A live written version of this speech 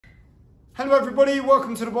Hello everybody,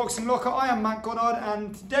 welcome to the Boxing Locker. I am Matt Goddard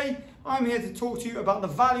and today I'm here to talk to you about the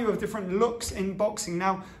value of different looks in boxing.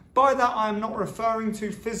 Now, by that I am not referring to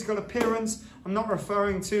physical appearance, I'm not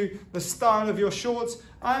referring to the style of your shorts,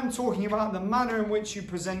 I am talking about the manner in which you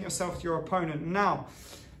present yourself to your opponent. Now,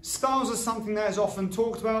 styles are something that is often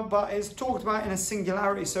talked about, but it's talked about in a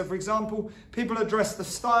singularity. So for example, people address the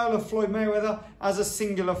style of Floyd Mayweather as a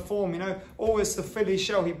singular form, always the Philly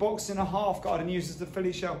shell. He boxes in a half guard and uses the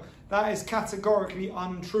Philly shell. That is categorically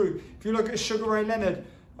untrue. If you look at Sugar Ray Leonard,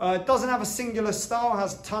 doesn't have a singular style,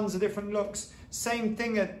 has tons of different looks. Same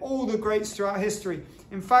thing at all the greats throughout history.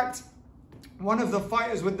 In fact, one of the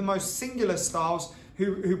fighters with the most singular styles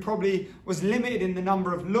who probably was limited in the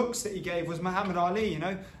number of looks that he gave was Muhammad Ali,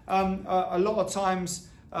 a lot of times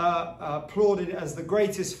applauded as the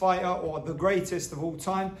greatest fighter or the greatest of all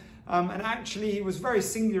time. And actually he was very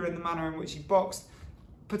singular in the manner in which he boxed,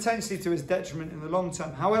 potentially to his detriment in the long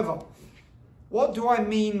term. However, what do I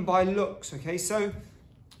mean by looks? Okay, so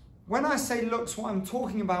when I say looks, what I'm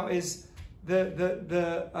talking about is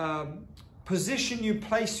the position you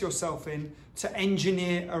place yourself in to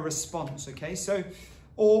engineer a response, okay? So,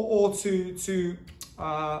 or to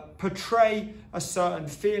portray a certain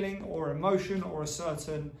feeling or emotion or a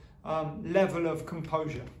certain level of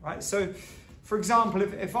composure, right? So, for example,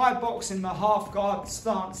 if I box in the half guard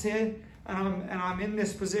stance here and I'm in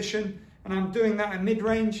this position and I'm doing that in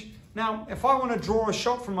mid-range, now, if I want to draw a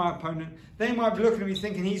shot from my opponent, they might be looking at me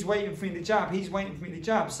thinking he's waiting for me to jab, he's waiting for me to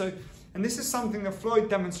jab. So, and this is something that Floyd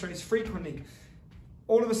demonstrates frequently.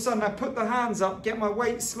 All of a sudden, I put the hands up, get my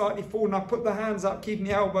weight slightly forward, and I put the hands up, keeping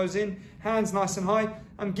the elbows in, hands nice and high.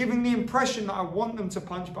 I'm giving the impression that I want them to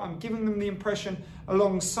punch, but I'm giving them the impression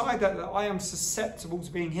alongside that I am susceptible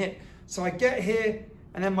to being hit. So I get here,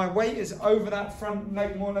 and then my weight is over that front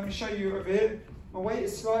leg more. Let me show you over here. My weight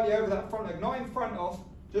is slightly over that front leg, not in front of,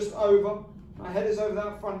 just over. My head is over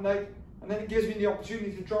that front leg, and then it gives me the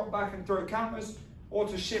opportunity to drop back and throw counters, or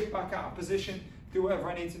to shift back out of position, do whatever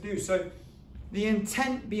I need to do. So the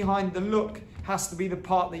intent behind the look has to be the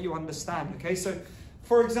part that you understand, okay? So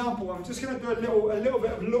for example, I'm just gonna do a little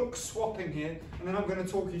bit of look swapping here, and then I'm gonna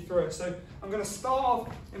talk you through it. So I'm gonna start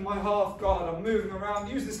off in my half guard, I'm moving around,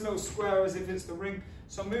 use this little square as if it's the ring.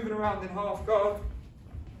 So I'm moving around in half guard.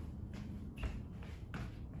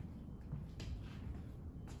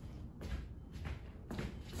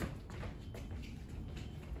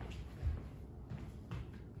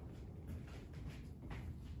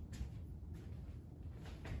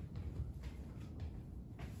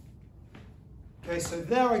 Okay, so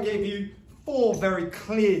there I gave you 4 very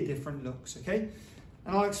clear different looks, okay?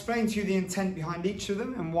 And I'll explain to you the intent behind each of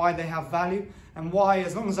them and why they have value and why,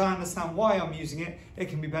 as long as I understand why I'm using it, it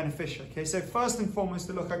can be beneficial, okay? So first and foremost,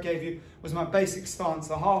 the look I gave you was my basic stance,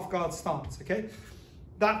 the half guard stance, okay?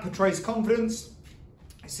 That portrays confidence,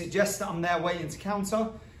 it suggests that I'm there waiting to counter,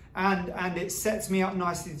 and it sets me up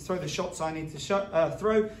nicely to throw the shots I need to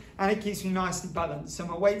throw, and it keeps me nicely balanced. So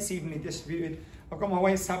my weight's evenly distributed. I've got my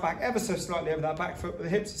weight sat back ever so slightly over that back foot, but the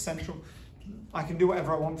hips are central. I can do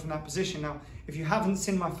whatever I want from that position. Now, if you haven't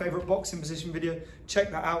seen my favorite boxing position video,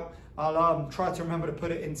 check that out. I'll try to remember to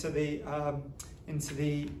put it into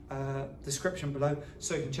the description below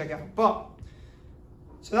so you can check it out.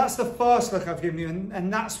 So that's the first look I've given you,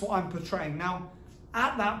 and that's what I'm portraying. Now,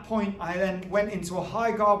 at that point, I then went into a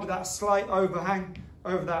high guard with that slight overhang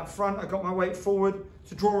over that front. I got my weight forward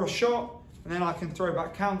to draw a shot, and then I can throw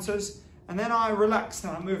back counters. And then I relaxed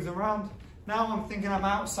and I moved around. Now I'm thinking I'm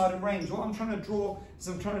outside of range. What I'm trying to draw is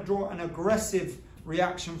I'm trying to draw an aggressive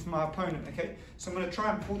reaction from my opponent, okay? So I'm going to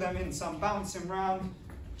try and pull them in. So I'm bouncing around,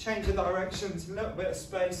 change the directions, a little bit of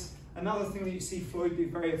space. Another thing that you see Floyd do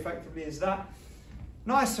very effectively is that.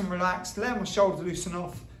 Nice and relaxed, letting my shoulders loosen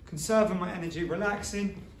off, conserving my energy,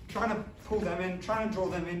 relaxing, trying to pull them in, trying to draw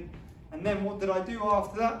them in. And then what did I do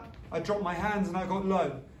after that? I dropped my hands and I got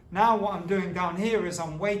low. Now what I'm doing down here is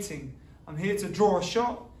I'm waiting. I'm here to draw a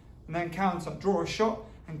shot and then counter, draw a shot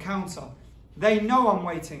and counter. They know I'm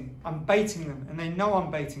waiting, I'm baiting them, and they know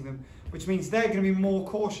I'm baiting them, which means they're going to be more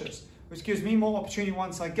cautious, which gives me more opportunity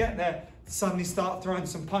once I get there to suddenly start throwing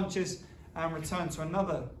some punches and return to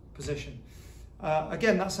another position.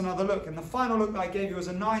 Again, that's another look. And the final look that I gave you was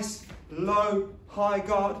a nice, low, high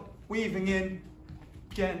guard, weaving in,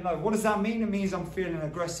 getting low. What does that mean? It means I'm feeling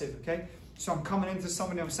aggressive, okay? So I'm coming into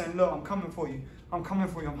somebody, I'm saying, look, I'm coming for you. I'm coming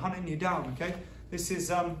for you, I'm hunting you down, okay? This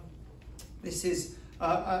is an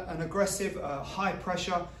aggressive, high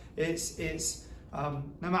pressure. It's no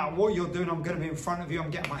matter what you're doing, I'm gonna be in front of you,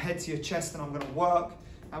 I'm getting my head to your chest and I'm gonna work,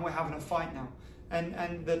 and we're having a fight now.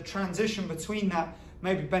 And the transition between that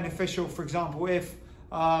may be beneficial, for example, if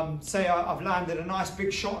say I've landed a nice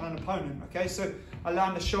big shot on an opponent, okay? So I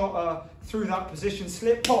land a shot through that position,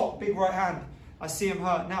 slip, pop, big right hand. I see him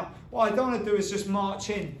hurt. Now, what I don't want to do is just march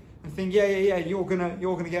in and think, yeah, you're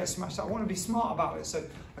gonna get smashed up. I want to be smart about it. So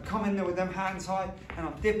I come in there with them hands high and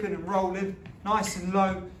I'm dipping and rolling, nice and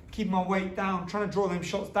low, keeping my weight down, trying to draw them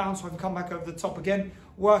shots down so I can come back over the top again,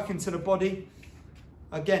 work into the body.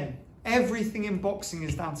 Again, everything in boxing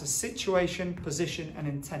is down to situation, position, and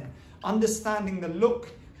intent. Understanding the look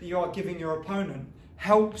that you are giving your opponent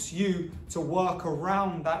helps you to work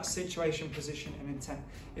around that situation, position, and intent.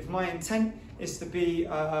 If my intent is to be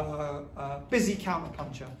a busy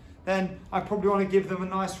counterpuncher, then I probably want to give them a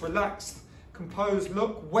nice, relaxed, composed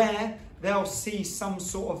look where they'll see some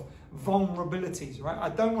sort of vulnerabilities, right? I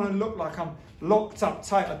don't want to look like I'm locked up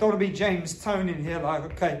tight. I don't want to be James Tone in here like,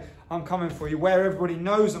 okay, I'm coming for you, where everybody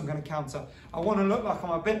knows I'm going to counter. I want to look like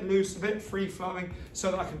I'm a bit loose, a bit free-flowing,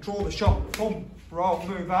 so that I can draw the shot, boom, roll,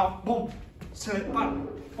 move out, boom, slip back,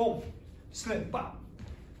 boom, slip back.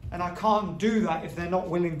 And I can't do that if they're not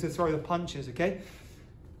willing to throw the punches, okay?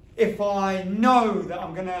 If I know that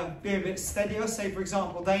I'm going to be a bit steadier, say for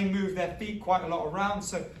example, they move their feet quite a lot around,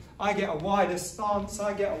 so I get a wider stance,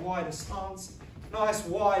 nice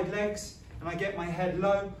wide legs, and I get my head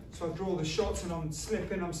low, so I draw the shots and I'm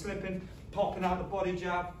slipping, popping out the body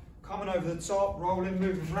jab, coming over the top, rolling,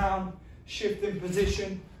 moving around, shifting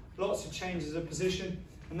position, lots of changes of position,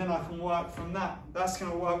 and then I can work from that. That's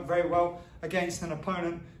going to work very well against an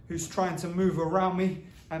opponent who's trying to move around me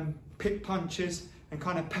and pick punches and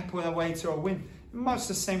kind of pepper their way to a win. Much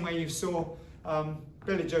the same way you saw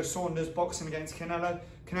Billy Joe Saunders boxing against Canelo.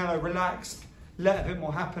 Canelo relaxed, let a bit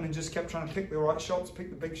more happen and just kept trying to pick the right shots, pick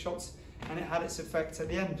the big shots, and it had its effect at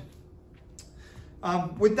the end.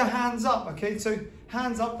 With the hands up, okay, so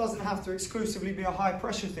hands up doesn't have to exclusively be a high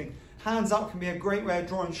pressure thing. Hands up can be a great way of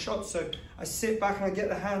drawing shots. So I sit back and I get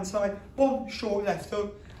the hands high, boom, short left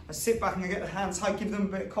hook. I sit back and I get the hands high, give them a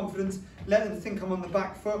bit of confidence, let them think I'm on the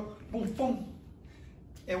back foot, boom, boom.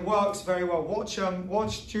 It works very well.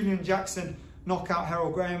 Watch Julian Jackson knock out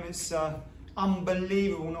Harold Graham. It's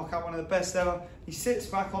unbelievable knockout, one of the best ever. He sits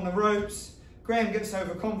back on the ropes, Graham gets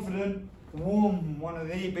overconfident, whoom, one of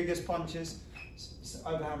the biggest punches, it's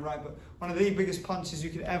overhand right, but one of the biggest punches you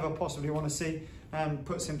could ever possibly want to see, and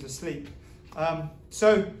puts him to sleep.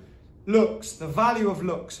 So looks, the value of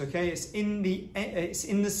looks, okay, it's in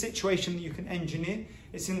the situation that you can engineer,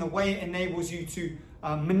 it's in the way it enables you to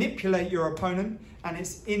manipulate your opponent, and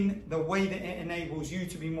it's in the way that it enables you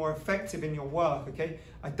to be more effective in your work, okay?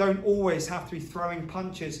 I don't always have to be throwing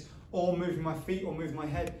punches or moving my feet or moving my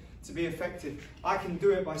head to be effective. I can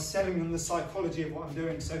do it by selling them the psychology of what I'm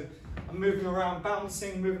doing. So I'm moving around,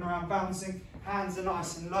 bouncing, hands are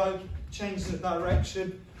nice and low, change the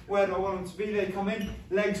direction. Where do I want them to be? They come in,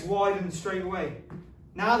 legs widen straight away.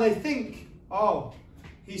 Now they think, oh,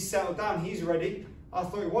 he's settled down, he's ready. I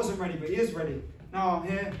thought he wasn't ready, but he is ready. Now I'm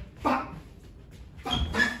here, bam, bam,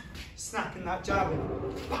 bam, snapping that jab in,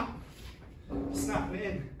 bam, snapping it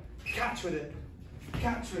in, catch with it,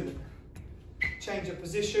 change of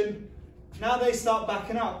position. Now they start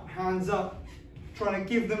backing up, hands up, trying to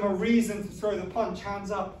give them a reason to throw the punch,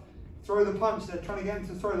 hands up, throw the punch, they're trying to get him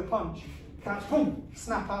to throw the punch, catch, boom,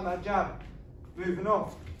 snap out that jab, moving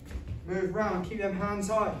off, move around, keep them hands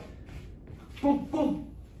high, boom,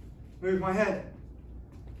 boom, move my head.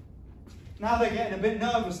 Now they're getting a bit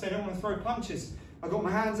nervous, they don't want to throw punches. I got my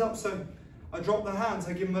hands up, so I drop the hands,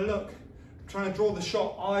 I give them a look. I'm trying to draw the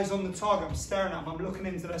shot, eyes on the target, I'm staring at them, I'm looking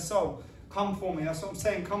into their soul. Come for me, that's what I'm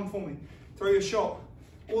saying, come for me. Throw your shot.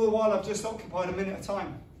 All the while I've just occupied a minute of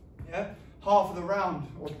time. Yeah? Half of the round,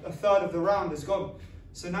 or a third of the round is gone.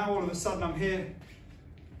 So now all of a sudden I'm here,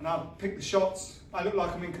 and I've picked the shots, I look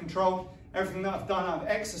like I'm in control. Everything that I've done, I've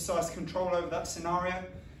exercised control over that scenario.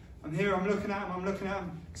 I'm here, I'm looking at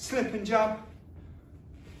him, slip and jab,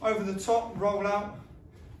 over the top, roll out,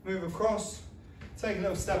 move across, take a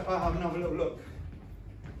little step out, have another little look.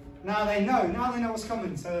 Now they know what's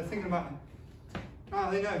coming, so they're thinking about it.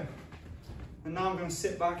 Now they know. And now I'm going to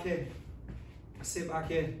sit back here, touch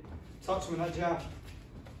them with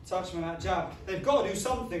that jab, They've got to do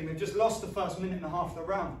something, they've just lost the first minute and a half of the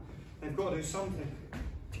round. They've got to do something.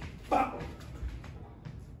 Bam!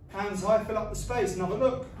 Hands high, fill up the space, another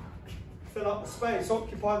look. Fill up the space,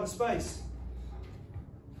 occupy the space.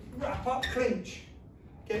 Wrap up, clinch.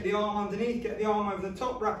 Get the arm underneath, get the arm over the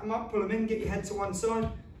top, wrap them up, pull them in, get your head to one side.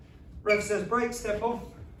 Ref says break, step off.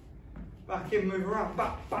 Back in, move around,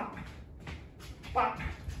 back, back, back.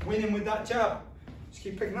 Winning with that jab. Just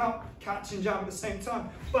keep picking up, catch and jab at the same time.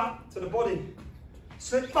 Back to the body.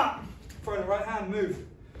 Slip back, throw the right hand, move.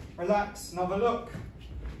 Relax, another look,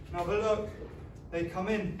 they come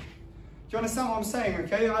in. Do you understand what I'm saying,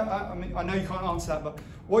 okay? I mean, I know you can't answer that, but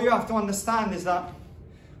what you have to understand is that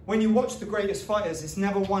when you watch the greatest fighters, it's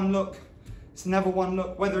never one look. It's never one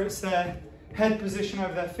look, whether it's their head position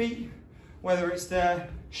over their feet, whether it's their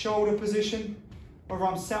shoulder position, whether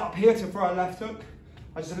I'm set up here to throw a left hook,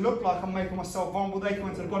 I just look like I'm making myself vulnerable, they come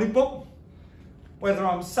into the body, boom. Whether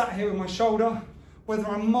I'm sat here with my shoulder, whether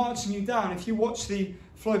I'm marching you down. If you watch the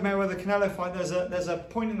Floyd Mayweather-Canelo fight, there's a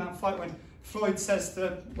point in that fight when Big Floyd says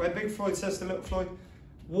to little Floyd,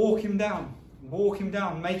 walk him down,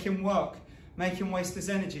 make him work, make him waste his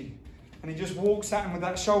energy. And he just walks at him with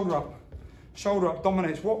that shoulder up,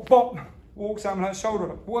 dominates, what, bop, walks at him with that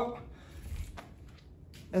shoulder up, what.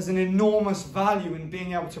 There's an enormous value in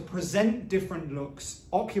being able to present different looks,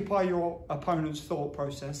 occupy your opponent's thought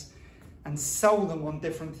process, and sell them on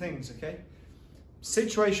different things, okay?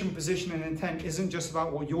 Situation, position, and intent isn't just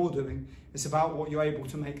about what you're doing, it's about what you're able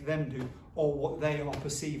to make them do or what they are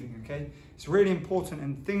perceiving, okay? It's really important,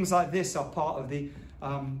 and things like this are part of the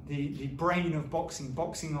brain of boxing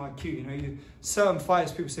IQ. You know, certain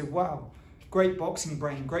fighters, people say, wow, great boxing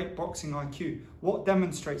brain, great boxing IQ. What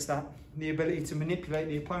demonstrates that? The ability to manipulate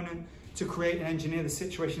the opponent, to create and engineer the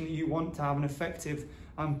situation that you want, to have an effective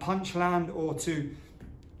punch land, or to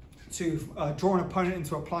draw an opponent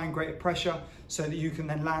into applying greater pressure so that you can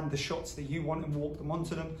then land the shots that you want and walk them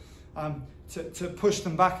onto them, to push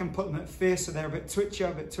them back and put them at fear so they're a bit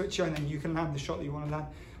twitchier, and then you can land the shot that you want to land.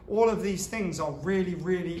 All of these things are really,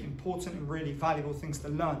 really important and really valuable things to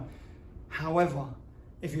learn. However,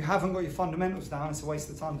 if you haven't got your fundamentals down, it's a waste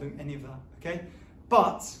of time doing any of that, okay?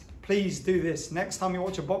 But please do this. Next time you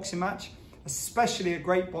watch a boxing match, especially a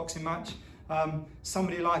great boxing match,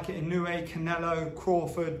 somebody like 𝗕𝗢𝗢𝗙𝗡, Canelo,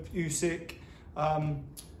 Crawford, Usyk,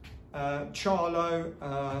 Charlo,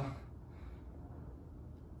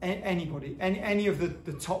 anybody, any of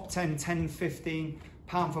the top 10, 15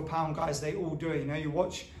 pound for pound guys, they all do it. You know, you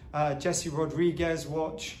watch Jesse Rodriguez,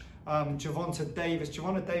 watch Gervonta Davis.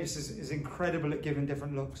 Gervonta Davis is incredible at giving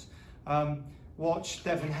different looks. Watch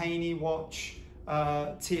Devin Haney, watch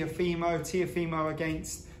𝗕𝗢𝗢𝗢𝗡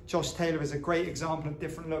against Josh Taylor is a great example of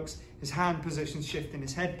different looks. His hand position's shifting,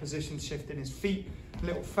 his head position's shifting, his feet,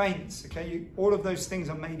 little feints, okay? All of those things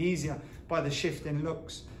are made easier by the shift in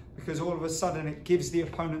looks, because all of a sudden it gives the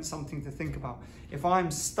opponent something to think about. If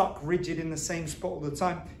I'm stuck rigid in the same spot all the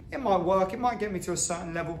time, it might work, it might get me to a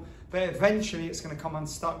certain level, but eventually it's going to come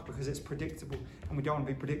unstuck because it's predictable, and we don't want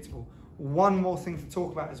to be predictable. One more thing to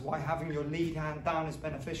talk about is why having your lead hand down is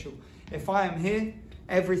beneficial. If I am here,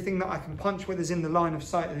 everything that I can punch with is in the line of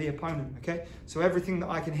sight of the opponent, okay? So everything that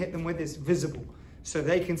I can hit them with is visible, so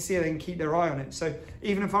they can see it, they can keep their eye on it. So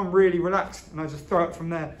even if I'm really relaxed and I just throw it from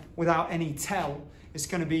there without any tell, it's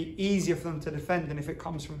going to be easier for them to defend than if it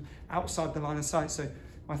comes from outside the line of sight. So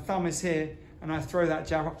my thumb is here and I throw that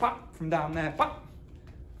jab from down there,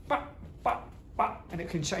 and it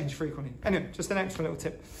can change frequently. Anyway, just an extra little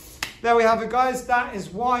tip. There we have it, guys. That is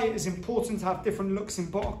why it is important to have different looks in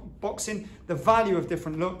boxing, the value of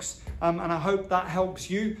different looks. And I hope that helps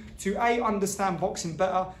you to understand boxing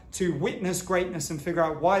better, to witness greatness and figure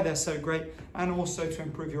out why they're so great, and also to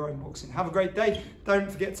improve your own boxing. Have a great day. Don't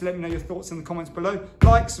forget to let me know your thoughts in the comments below.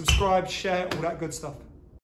 Like, subscribe, share, all that good stuff.